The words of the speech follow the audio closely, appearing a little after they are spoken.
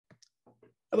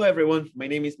Hello, everyone. My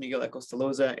name is Miguel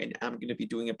Acostaloza, and I'm going to be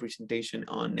doing a presentation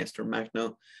on Nestor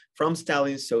Makhno from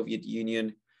Stalin's Soviet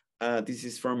Union. This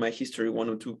is from my History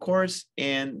 102 course,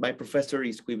 and my professor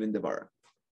is Quiven Devara.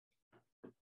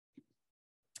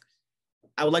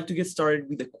 I would like to get started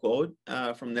with a quote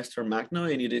from Nestor Makhno,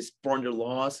 and it is, "Burn their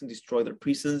laws and destroy their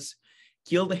prisons,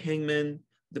 kill the hangman,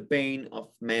 the bane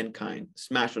of mankind,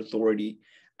 smash authority."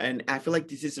 And I feel like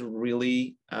this is a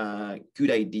really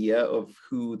good idea of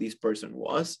who this person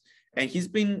was. And he's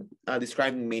been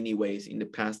described in many ways in the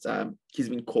past. He's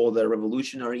been called a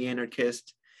revolutionary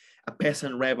anarchist, a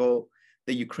peasant rebel,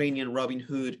 the Ukrainian Robin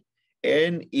Hood,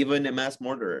 and even a mass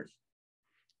murderer.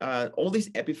 All these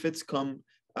epithets come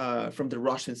from the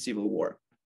Russian Civil War.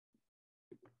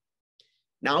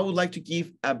 Now I would like to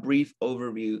give a brief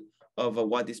overview of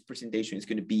what this presentation is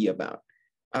going to be about.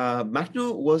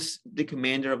 Makhno was the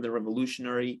commander of the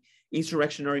Revolutionary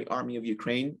Insurrectionary Army of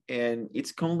Ukraine, and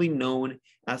it's commonly known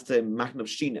as the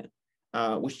Makhnovshchina,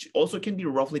 which also can be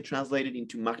roughly translated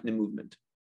into Makhno movement.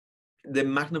 The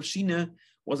Makhnovshchina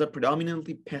was a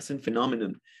predominantly peasant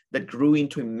phenomenon that grew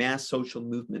into a mass social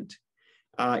movement.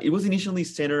 It was initially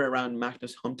centered around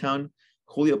Makhno's hometown,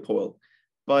 Huliopol,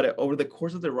 but over the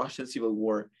course of the Russian Civil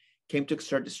War, came to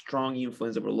exert a strong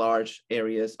influence over large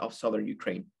areas of southern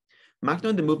Ukraine. Makhno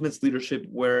and the movement's leadership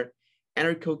were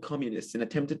anarcho-communists and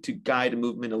attempted to guide the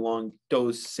movement along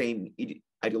those same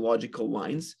ideological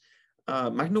lines.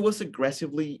 Makhno was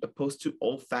aggressively opposed to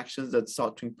all factions that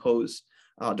sought to impose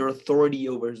their authority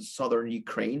over southern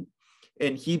Ukraine,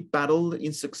 and he battled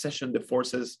in succession the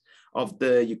forces of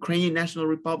the Ukrainian National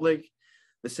Republic,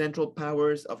 the Central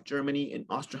Powers of Germany and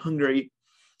Austria-Hungary,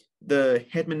 the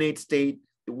Hetmanate State,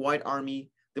 the White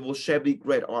Army, the Bolshevik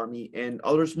Red Army, and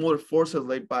other smaller forces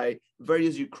led by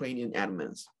various Ukrainian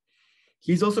atamans.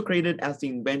 He's also credited as the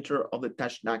inventor of the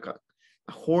Tashnaka,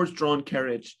 a horse-drawn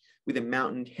carriage with a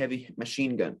mounted heavy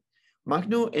machine gun.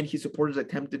 Makhno and his supporters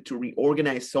attempted to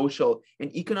reorganize social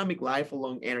and economic life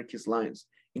along anarchist lines,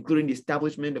 including the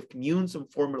establishment of communes of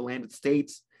former landed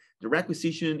states, the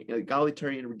requisition and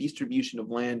egalitarian redistribution of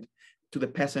land to the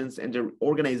peasants, and the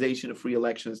organization of free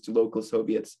elections to local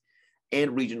Soviets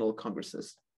and regional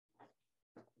congresses.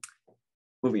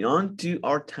 Moving on to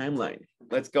our timeline.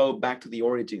 Let's go back to the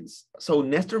origins. So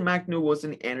Nestor Makhno was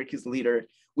an anarchist leader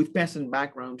with peasant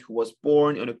background who was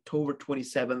born on October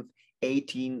 27th,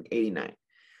 1889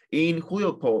 in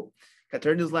Huliopol,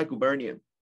 Katerinoslav gubernia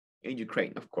in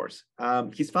Ukraine, of course.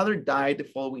 His father died the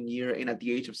following year, and at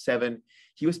the age of 7,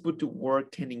 he was put to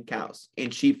work tending cows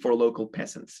and sheep for local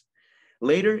peasants.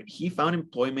 Later, he found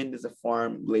employment as a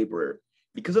farm laborer.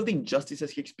 Because of the injustices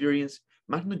he experienced,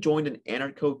 Makhno joined an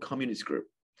anarcho-communist group.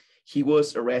 He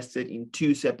was arrested in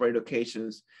 2 separate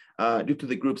occasions due to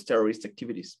the group's terrorist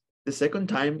activities. The second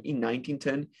time, in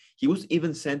 1910, he was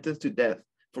even sentenced to death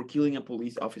for killing a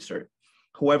police officer.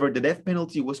 However, the death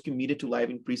penalty was commuted to life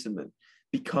imprisonment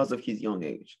because of his young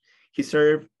age. He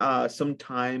served some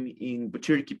time in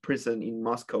Butyrki prison in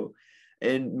Moscow,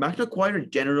 and Makhno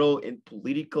acquired general and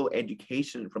political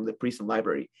education from the prison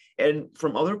library and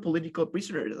from other political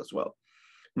prisoners as well.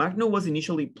 Makhno was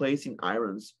initially placed in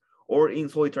irons or in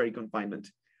solitary confinement.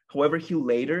 However, he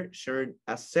later shared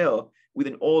a cell with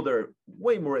an older,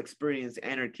 way more experienced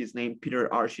anarchist named Peter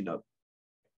Arshinov,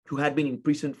 who had been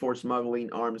imprisoned for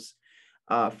smuggling arms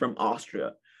from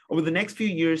Austria. Over the next few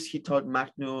years, he taught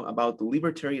Makhno about the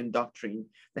libertarian doctrine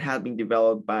that had been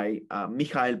developed by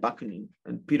Mikhail Bakunin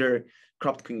and Peter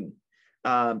Kropotkin.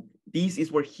 This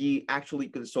is where he actually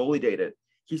consolidated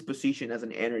his position as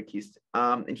an anarchist,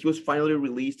 and he was finally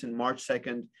released on March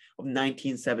 2nd of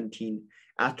 1917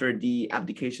 after the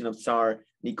abdication of Tsar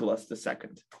Nicholas II.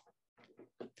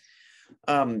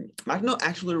 Makhno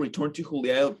actually returned to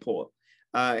Huliopol,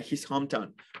 his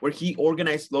hometown, where he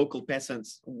organized local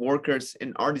peasants, workers,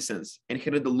 and artisans, and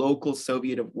headed the local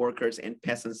Soviet of Workers and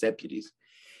Peasants Deputies.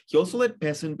 He also led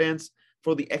peasant bands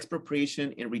for the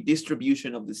expropriation and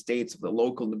redistribution of the estates of the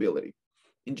local nobility.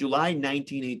 In July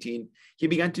 1918, he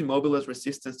began to mobilize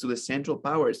resistance to the Central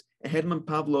Powers and Hetman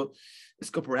Pavlo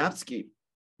Skoporovsky.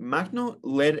 Makhno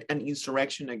led an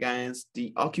insurrection against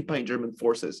the occupying German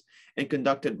forces and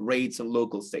conducted raids on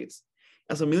local states.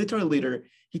 As a military leader,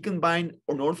 he combined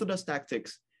unorthodox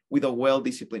tactics with a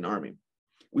well-disciplined army,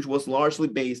 which was largely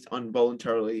based on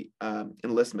voluntary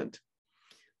enlistment.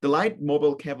 The light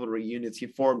mobile cavalry units he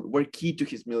formed were key to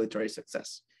his military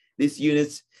success. These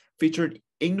units featured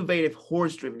innovative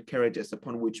horse-driven carriages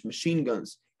upon which machine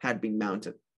guns had been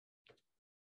mounted.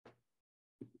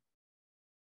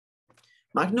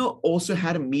 Makhno also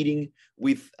had a meeting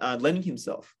with Lenin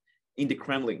himself in the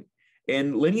Kremlin,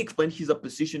 and Lenin explained his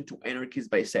opposition to anarchists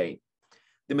by saying,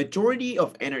 "The majority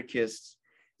of anarchists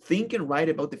think and write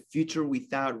about the future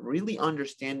without really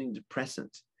understanding the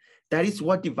present. That is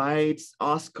what divides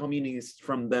us communists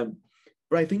from them.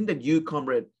 But I think that you,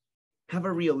 comrade, have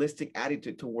a realistic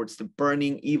attitude towards the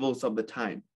burning evils of the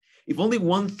time. If only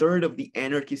 1/3 of the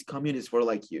anarchist communists were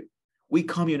like you, we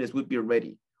communists would be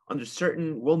ready, under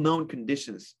certain well-known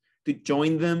conditions, to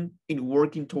join them in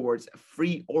working towards a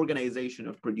free organization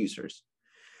of producers.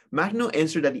 Makhno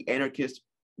answered that the anarchists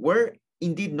were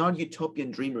indeed not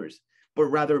utopian dreamers, but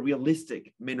rather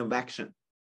realistic men of action.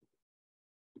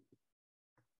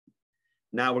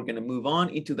 Now we're going to move on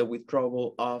into the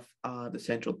withdrawal of the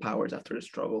Central Powers after the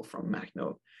struggle from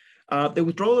Makhno. The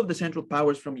withdrawal of the Central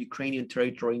Powers from Ukrainian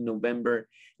territory in November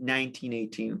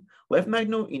 1918 left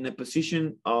Makhno in a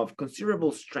position of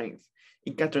considerable strength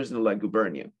in Katarzyna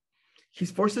gubernia.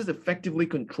 His forces effectively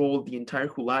controlled the entire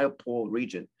Hulayopol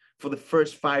region for the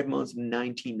first 5 months of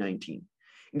 1919.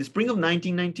 In the spring of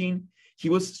 1919, he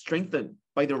was strengthened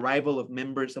by the arrival of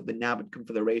members of the Nabat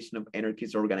Confederation of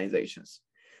Anarchist Organizations.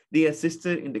 They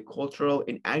assisted in the cultural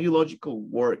and ideological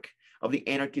work of the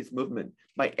anarchist movement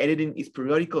by editing its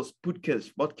periodicals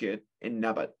Putkes, Vodka, and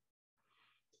Nabat.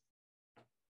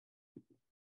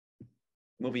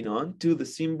 Moving on to the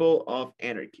symbol of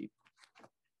anarchy.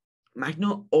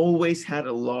 Makhno always had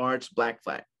a large black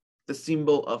flag, the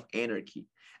symbol of anarchy,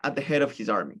 at the head of his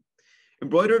army,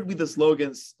 embroidered with the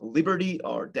slogans liberty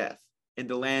or death, and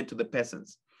the land to the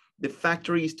peasants, the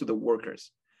factories to the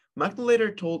workers. Makhno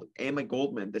later told Emma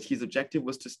Goldman that his objective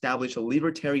was to establish a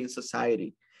libertarian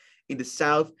society in the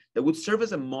South that would serve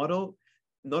as a model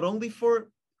not only for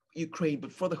Ukraine,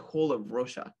 but for the whole of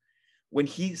Russia. When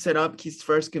he set up his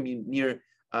first commune near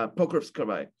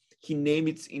Pokrovskoye, he named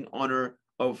it in honor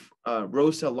of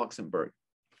Rosa Luxemburg.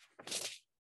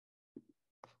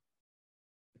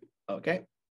 Okay,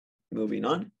 moving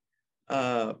on.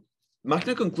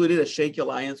 Makhno concluded a shaky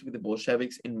alliance with the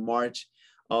Bolsheviks in March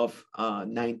of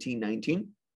 1919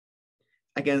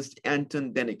 against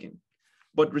Anton Denikin,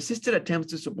 but resisted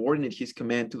attempts to subordinate his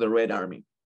command to the Red Army.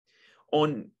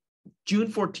 On June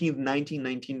 14,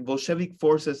 1919, Bolshevik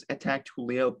forces attacked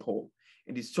Hulayopol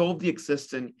and dissolved the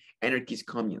existing anarchist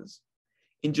communes.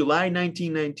 In July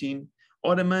 1919,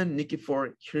 Ottoman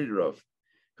Nikifor Khirov,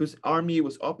 whose army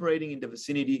was operating in the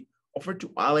vicinity, offered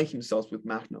to ally himself with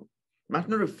Makhno.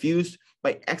 Makhno refused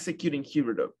by executing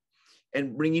Khirov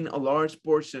and bringing a large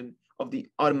portion of the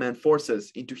Ottoman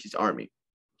forces into his army.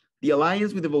 The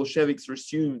alliance with the Bolsheviks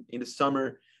resumed in the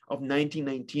summer of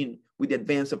 1919 with the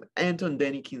advance of Anton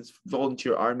Denikin's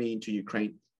volunteer army into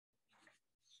Ukraine.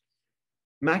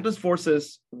 Makhno's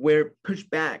forces were pushed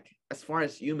back as far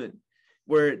as Uman,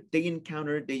 where they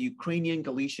encountered the Ukrainian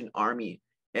Galician Army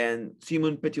and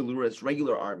Simon Petilura's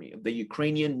regular army of the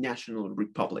Ukrainian National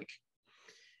Republic.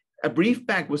 A brief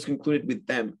pact was concluded with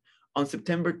them on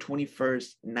September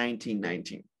 21st,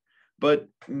 1919. But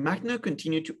Makhno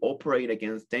continued to operate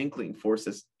against Denkling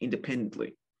forces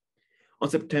independently. On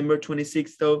September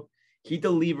 26th, though, he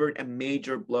delivered a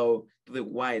major blow to the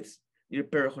Whites near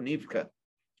Perhonivka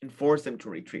and forced them to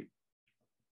retreat.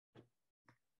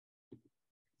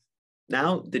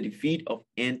 Now, the defeat of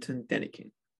Anton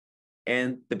Denikin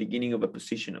and the beginning of a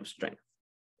position of strength.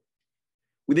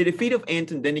 With the defeat of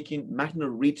Anton Denikin, Makhno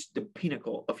reached the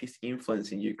pinnacle of his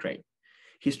influence in Ukraine.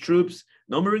 His troops,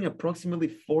 numbering approximately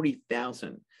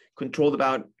 40,000, controlled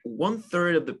about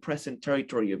 1/3 of the present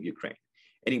territory of Ukraine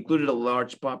and included a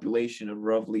large population of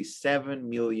roughly 7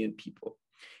 million people.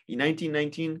 In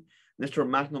 1919, Nestor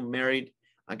Makhno married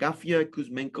Agafia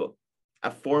Kuzmenko,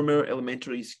 a former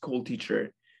elementary school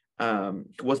teacher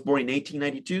who was born in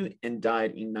 1892 and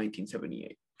died in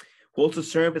 1978, who also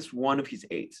served as one of his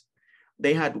aides.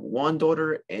 They had one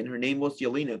daughter, and her name was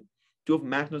Yelena. Two of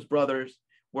Makhno's brothers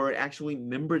were actually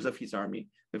members of his army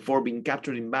before being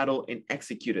captured in battle and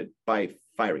executed by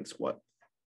firing squad.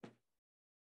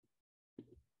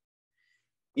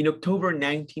 In October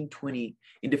 1920,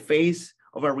 in the face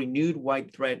of a renewed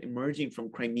white threat emerging from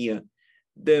Crimea,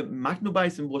 the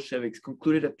Makhnovites and Bolsheviks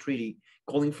concluded a treaty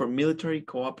calling for military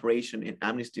cooperation and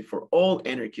amnesty for all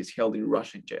anarchists held in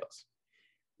Russian jails.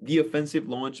 The offensive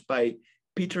launched by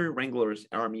Peter Wrangler's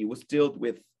army was dealt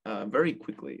with very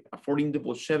quickly, affording the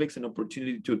Bolsheviks an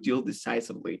opportunity to deal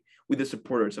decisively with the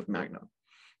supporters of Makhno.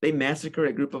 They massacred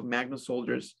a group of Makhno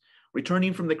soldiers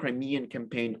returning from the Crimean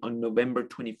campaign on November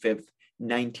 25th,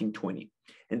 1920,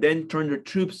 and then turned their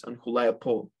troops on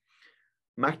Hulayopol.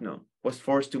 Makhno was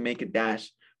forced to make a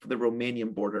dash for the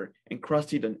Romanian border and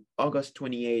crossed it on August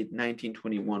 28,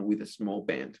 1921 with a small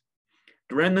band.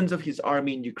 The remnants of his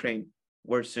army in Ukraine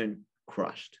were soon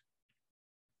crushed.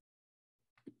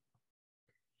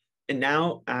 And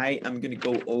now I am going to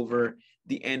go over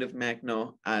the end of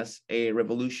Makhno as a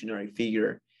revolutionary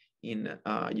figure in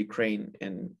Ukraine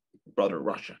and broader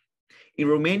Russia. In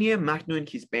Romania, Makhno and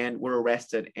his band were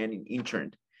arrested and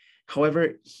interned.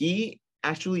 However, he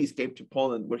actually escaped to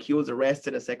Poland, where he was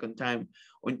arrested a second time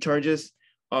on charges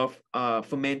of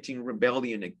fomenting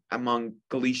rebellion among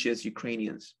Galicia's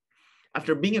Ukrainians.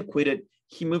 After being acquitted,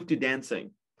 he moved to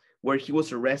Danzig, where he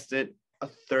was arrested a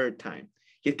third time.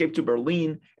 He escaped to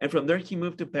Berlin, and from there he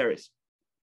moved to Paris.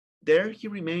 There he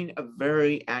remained a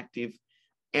very active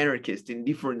anarchist in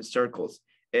different circles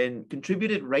and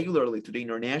contributed regularly to the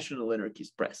international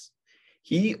anarchist press.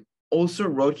 He also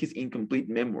wrote his incomplete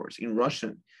memoirs in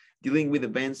Russian, dealing with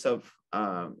events of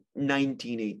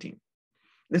 1918.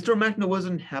 Nestor Makhno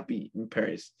wasn't happy in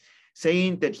Paris,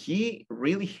 saying that he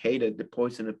really hated the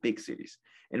poison of big cities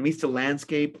and missed the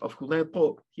landscape of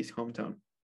Huleppo, his hometown.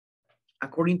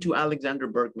 According to Alexander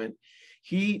Berkman,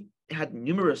 he had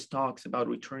numerous talks about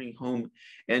returning home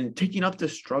and taking up the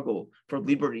struggle for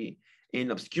liberty in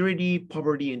obscurity,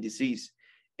 poverty, and disease.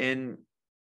 And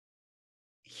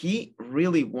he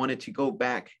really wanted to go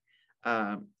back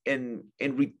and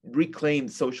reclaim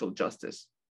social justice.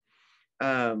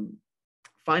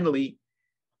 Finally,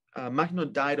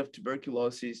 Makhno died of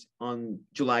tuberculosis on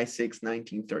July 6,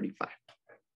 1935.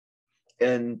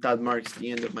 And that marks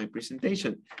the end of my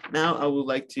presentation. Now I would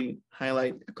like to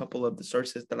highlight a couple of the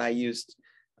sources that I used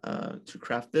to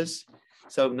craft this.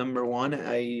 So number one,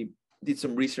 I did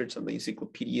some research on the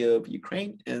Encyclopedia of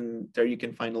Ukraine, and there you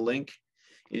can find a link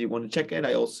if you want to check it.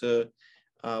 I also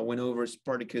went over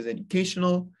Spartacus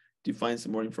Educational to find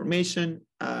some more information.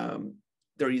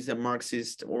 There is a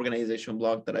Marxist organization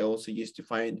blog that I also used to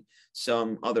find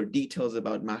some other details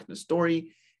about Makhno's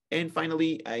story. And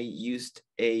finally, I used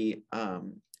a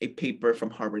paper from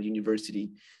Harvard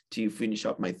University to finish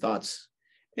up my thoughts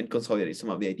and consolidate some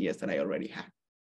of the ideas that I already had.